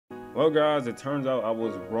Well, guys, it turns out I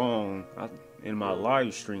was wrong in my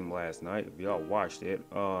live stream last night. If y'all watched it,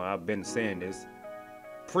 I've been saying this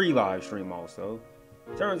pre-live stream also.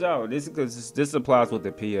 Turns out this applies with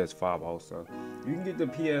the PS5 also. You can get the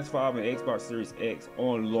PS5 and Xbox Series X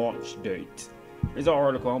on launch date. There's an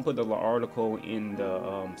article. I'll put the article in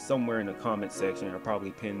the somewhere in the comment section. I'll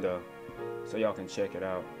probably pin so y'all can check it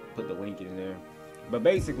out. Put the link in there. But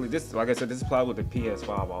basically, this, like I said, this applies with the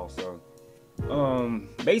PS5 also.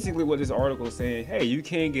 Basically what this article is saying, hey, you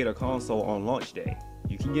can get a console on launch day.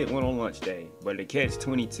 You can get one on launch day, but the catch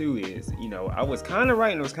 22 is, I was kind of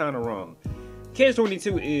right and I was kind of wrong. Catch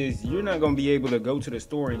 22 is you're not going to be able to go to the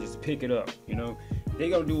store and just pick it up. They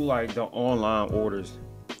gonna do like the online orders,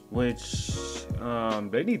 which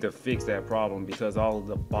they need to fix that problem, because all of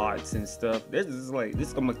the bots and stuff, this is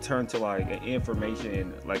gonna turn to like an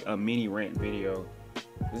information, like a mini rant video.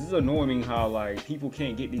 This is annoying how like people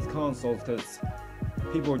can't get these consoles because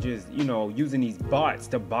people are just using these bots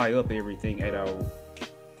to buy up everything at a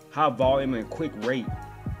high volume and quick rate.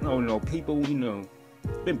 I don't know, people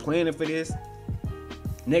been planning for this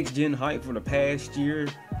next gen hype for the past year.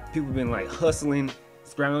 People been like hustling,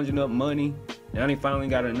 scrounging up money. Now they finally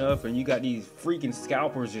got enough, and you got these freaking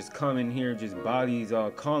scalpers just come in here, just buy these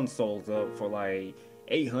consoles up for like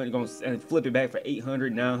 800, and flip it back for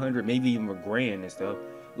 800, 900, maybe even a grand and stuff.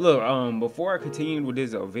 Look, before I continue with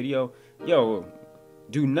this video,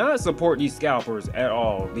 do not support these scalpers at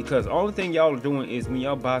all, because the only thing y'all are doing is when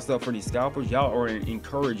y'all buy stuff for these scalpers, y'all are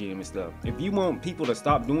encouraging them and stuff. If you want people to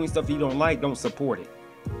stop doing stuff you don't like, don't support it.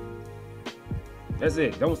 That's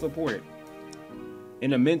it. Don't support it.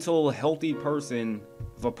 In a mental healthy person,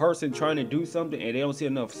 if a person trying to do something and they don't see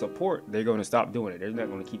enough support, they're going to stop doing it. They're not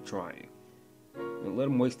going to keep trying. And let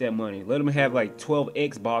them waste that money. Let them have like 12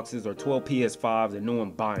 Xboxes or 12 PS5s and no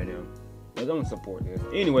one buying them. But don't support this.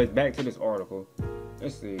 Anyways, back to this article.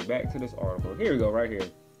 Let's see. Back to this article. Here we go, right here.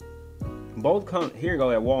 Here we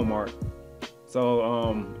go at Walmart.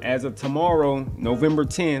 So as of tomorrow, November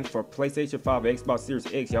 10th, for PlayStation 5, Xbox Series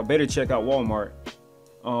X, y'all better check out Walmart.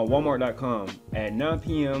 Walmart.com at 9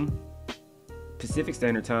 p.m. Pacific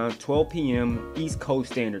Standard Time, 12 p.m. East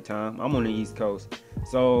Coast Standard Time. I'm on the East Coast.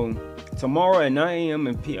 So tomorrow at 9 a.m.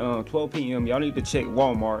 and 12 p.m. y'all need to check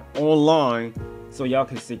Walmart online so y'all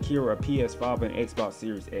can secure a PS5 and Xbox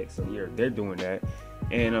Series X. So yeah, they're doing that.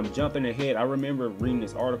 And I'm jumping ahead. I remember reading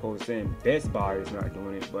this article saying Best Buy is not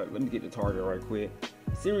doing it, but let me get the Target right quick.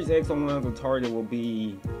 Series X online on Target will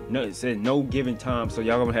be, no, it said no given time, so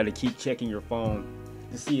y'all gonna have to keep checking your phone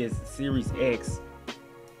to see if Series X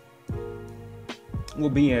will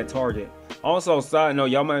be at Target. Also, side note,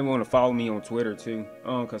 y'all might want to follow me on Twitter too,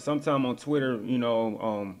 cause sometime on Twitter,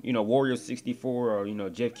 Warrior64 or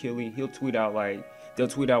Jeff Kelly, they'll tweet out when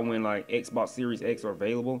like Xbox Series X are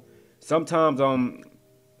available. Sometimes on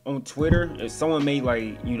Twitter, if someone may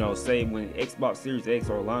say when Xbox Series X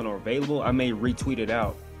or line are available, I may retweet it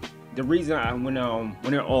out. The reason when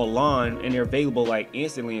they're online and they're available like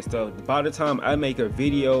instantly and stuff, by the time I make a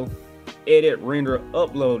video, edit, render,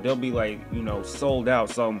 upload, they'll be like sold out.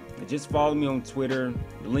 So just follow me on Twitter.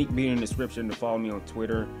 The link being in the description to follow me on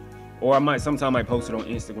Twitter, or sometime I might post it on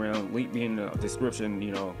Instagram. Link being in the description,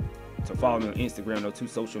 to follow me on Instagram, those two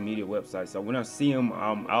social media websites. So when I see them,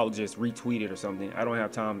 I'll just retweet it or something. I don't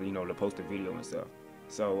have time to post a video and stuff.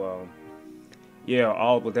 So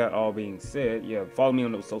yeah, with that all being said, yeah, follow me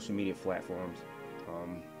on those social media platforms.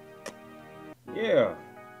 Yeah.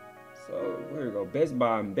 So here we go. Best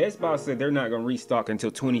Buy said they're not gonna restock until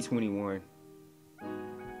 2021. I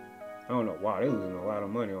don't know why. They're losing a lot of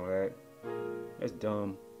money on that. That's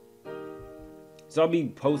dumb. So I'll be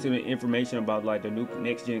posting information about like the new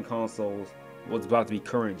next gen consoles, what's about to be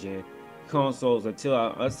current gen consoles, until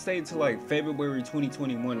I'd say until like February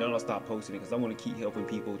 2021. Then I'll stop posting it, because I want to keep helping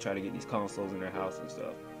people try to get these consoles in their house and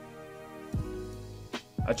stuff.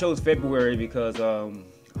 I chose February because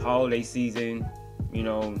holiday season,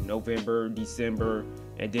 November, December,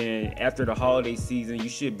 and then after the holiday season, you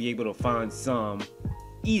should be able to find some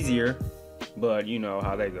easier. But you know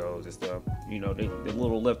how that goes and stuff. The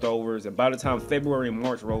little leftovers. And by the time February and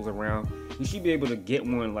March rolls around, you should be able to get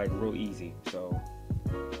one like real easy. So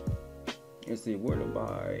let's see where to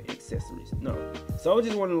buy accessories. No. So I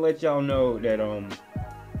just want to let y'all know that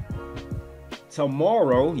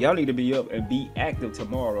tomorrow, y'all need to be up and be active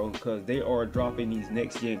tomorrow, because they are dropping these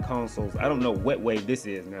next gen consoles. I don't know what wave this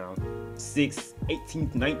is now. 6th,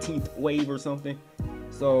 18th, 19th wave or something.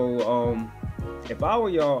 So if I were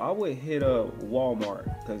y'all, I would hit up Walmart,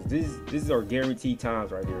 because these are guaranteed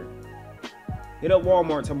times right here. Hit up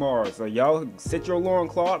Walmart tomorrow. So y'all set your alarm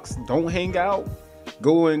clocks. Don't hang out.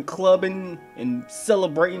 Going clubbing and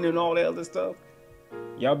celebrating and all that other stuff.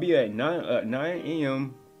 Y'all be at 9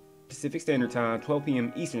 a.m. Pacific Standard Time, 12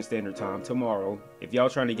 p.m. Eastern Standard Time tomorrow. If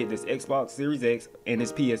y'all trying to get this Xbox Series X and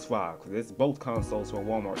this PS5, because it's both consoles from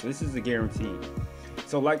Walmart, so this is a guarantee.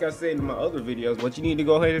 So like I said in my other videos, what you need to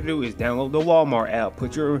go ahead and do is download the Walmart app,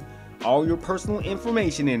 put all your personal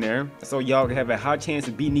information in there, so y'all have a high chance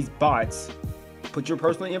of beating these bots. Put your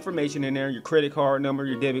personal information in there, your credit card number,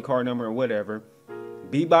 your debit card number, or whatever.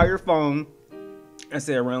 Be by your phone. I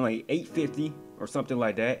said around like 8:50 or something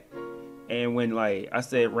like that. And when like I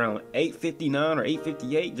said around 8:59 or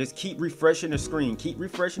 8:58, just keep refreshing the screen. Keep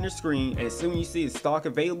refreshing the screen. And as soon as you see a stock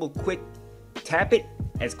available, quick tap it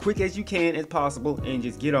as quick as you can as possible and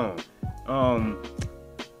just get on.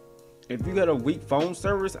 If you got a weak phone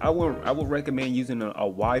service, I would recommend using a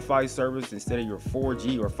Wi-Fi service instead of your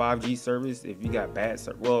 4G or 5G service. If you got bad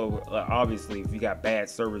service, well, obviously, if you got bad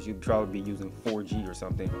service, you'd probably be using 4G or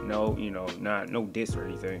something. No, no diss or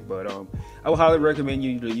anything, but I would highly recommend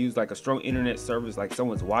you to use like a strong internet service, like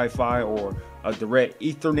someone's Wi-Fi or a direct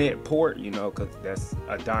Ethernet port. Because that's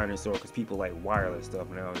a dinosaur. Because people like wireless stuff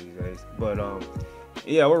now these days. But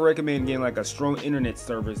yeah, I would recommend getting like a strong internet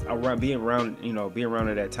service being around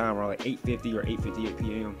at that time around like 8:50 or 8:58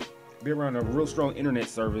 p.m. Be around a real strong internet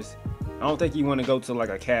service. I don't think you want to go to like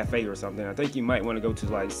a cafe or something. I think you might want to go to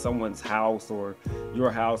like someone's house or your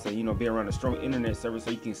house and be around a strong internet service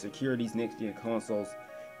so you can secure these next gen consoles.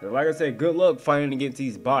 Like I said, good luck fighting against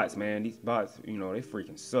these bots, man. These bots, they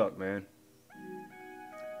freaking suck, man.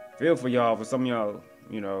 Feel for y'all. For some of y'all,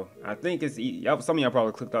 I think it's some of y'all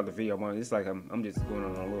probably clicked out the video. It's like I'm just going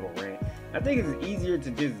on a little rant. I think it's easier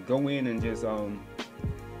to just go in and just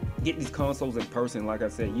get these consoles in person. Like I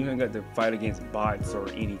said, you ain't got to fight against bots or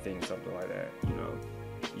anything, something like that.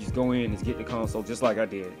 You just go in and just get the console, just like I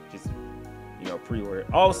did. Just pre-order.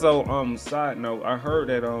 Also, side note, I heard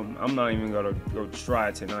that I'm not even gonna go try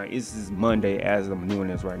it tonight. This is Monday as I'm doing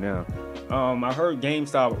this right now. I heard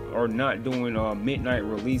GameStop are not doing midnight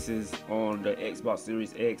releases on the Xbox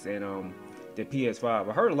Series X and the PS5.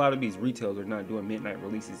 I heard a lot of these retailers are not doing midnight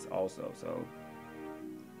releases also, so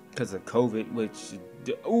because of COVID, which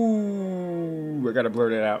I gotta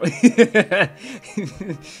blur that out.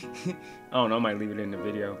 I don't know, I might leave it in the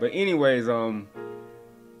video. But anyways,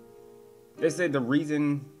 they said the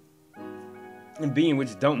reason being,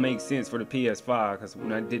 which don't make sense for the PS5, because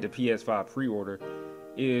when I did the PS5 pre-order,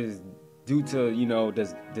 is due to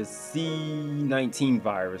the C19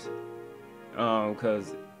 virus.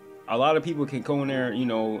 Because a lot of people can go in there,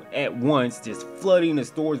 at once, just flooding the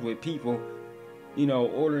stores with people,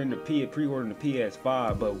 ordering pre-ordering the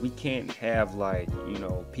PS5, but we can't have like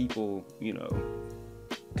people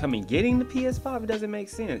coming getting the PS5. It doesn't make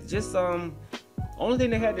sense. Just only thing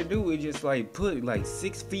they had to do is just like put like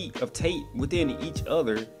 6 feet of tape within each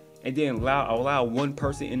other and then allow one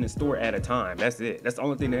person in the store at a time. That's it. That's the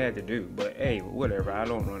only thing they had to do. But hey, whatever. I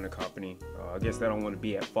don't run the company. I guess I don't want to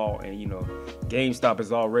be at fault. And GameStop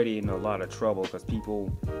is already in a lot of trouble because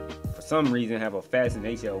people, for some reason, have a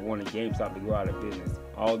fascination of wanting GameStop to go out of business.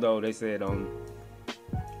 Although they said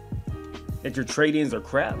that your trade-ins are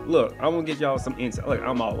crap. Look, I'm gonna get y'all some insight. Look,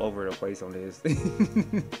 I'm all over the place on this.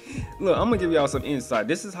 Look, I'm gonna give y'all some insight.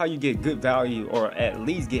 This is how you get good value, or at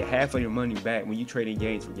least get half of your money back when you trade in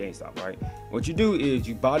games for GameStop, right? What you do is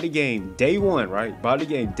you buy the game day one, right? Buy the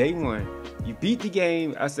game day one. You beat the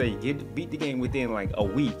game. I say beat the game within like a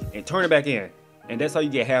week and turn it back in, and that's how you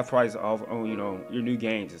get half price off on your new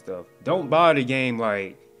games and stuff. Don't buy the game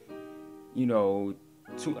like I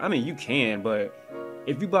mean, you can, but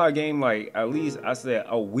if you buy a game like at least I said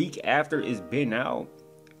a week after it's been out,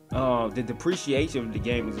 the depreciation of the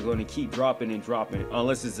game is going to keep dropping and dropping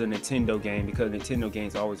unless it's a Nintendo game, because Nintendo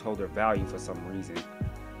games always hold their value for some reason.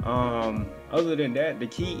 Other than that, the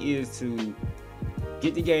key is to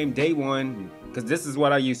get the game day one, because this is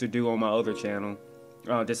what I used to do on my other channel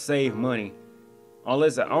to save money.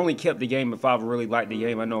 Unless I only kept the game if I really liked the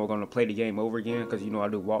game. I know I'm going to play the game over again because I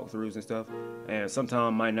do walkthroughs and stuff, and sometimes I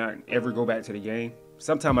might not ever go back to the game.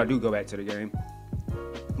 Sometimes I do go back to the game.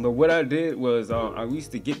 But what I did was I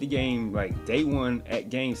used to get the game like day one at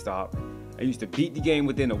GameStop. I used to beat the game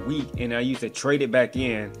within a week, and I used to trade it back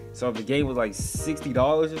in. So if the game was like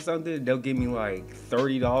 $60 or something, they'll give me like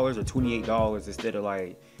 $30 or $28 instead of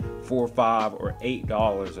like $4 or $5 or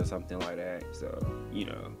 $8 or something like that. So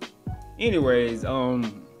anyways,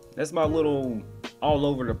 that's my little all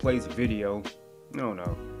over the place video. I don't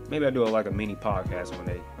know, maybe I'll do like a mini podcast one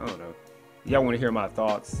day. I don't know. Y'all want to hear my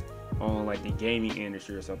thoughts on like the gaming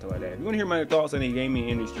industry or something like that? If you want to hear my thoughts on the gaming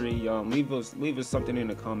industry, leave us something in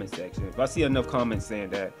the comment section. If I see enough comments saying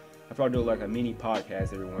that, I probably do like a mini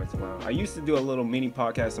podcast every once in a while. I used to do a little mini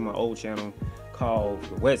podcast on my old channel called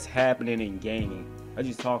What's Happening in Gaming. I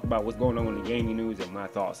just talk about what's going on in the gaming news and my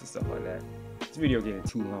thoughts and stuff like that. This video getting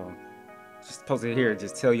too long. Just posted here and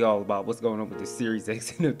just tell y'all about what's going on with the Series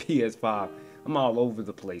X and the PS5. I'm all over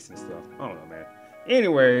the place and stuff. I don't know, man.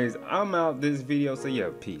 Anyways, I'm out this video, so yeah,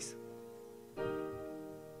 peace.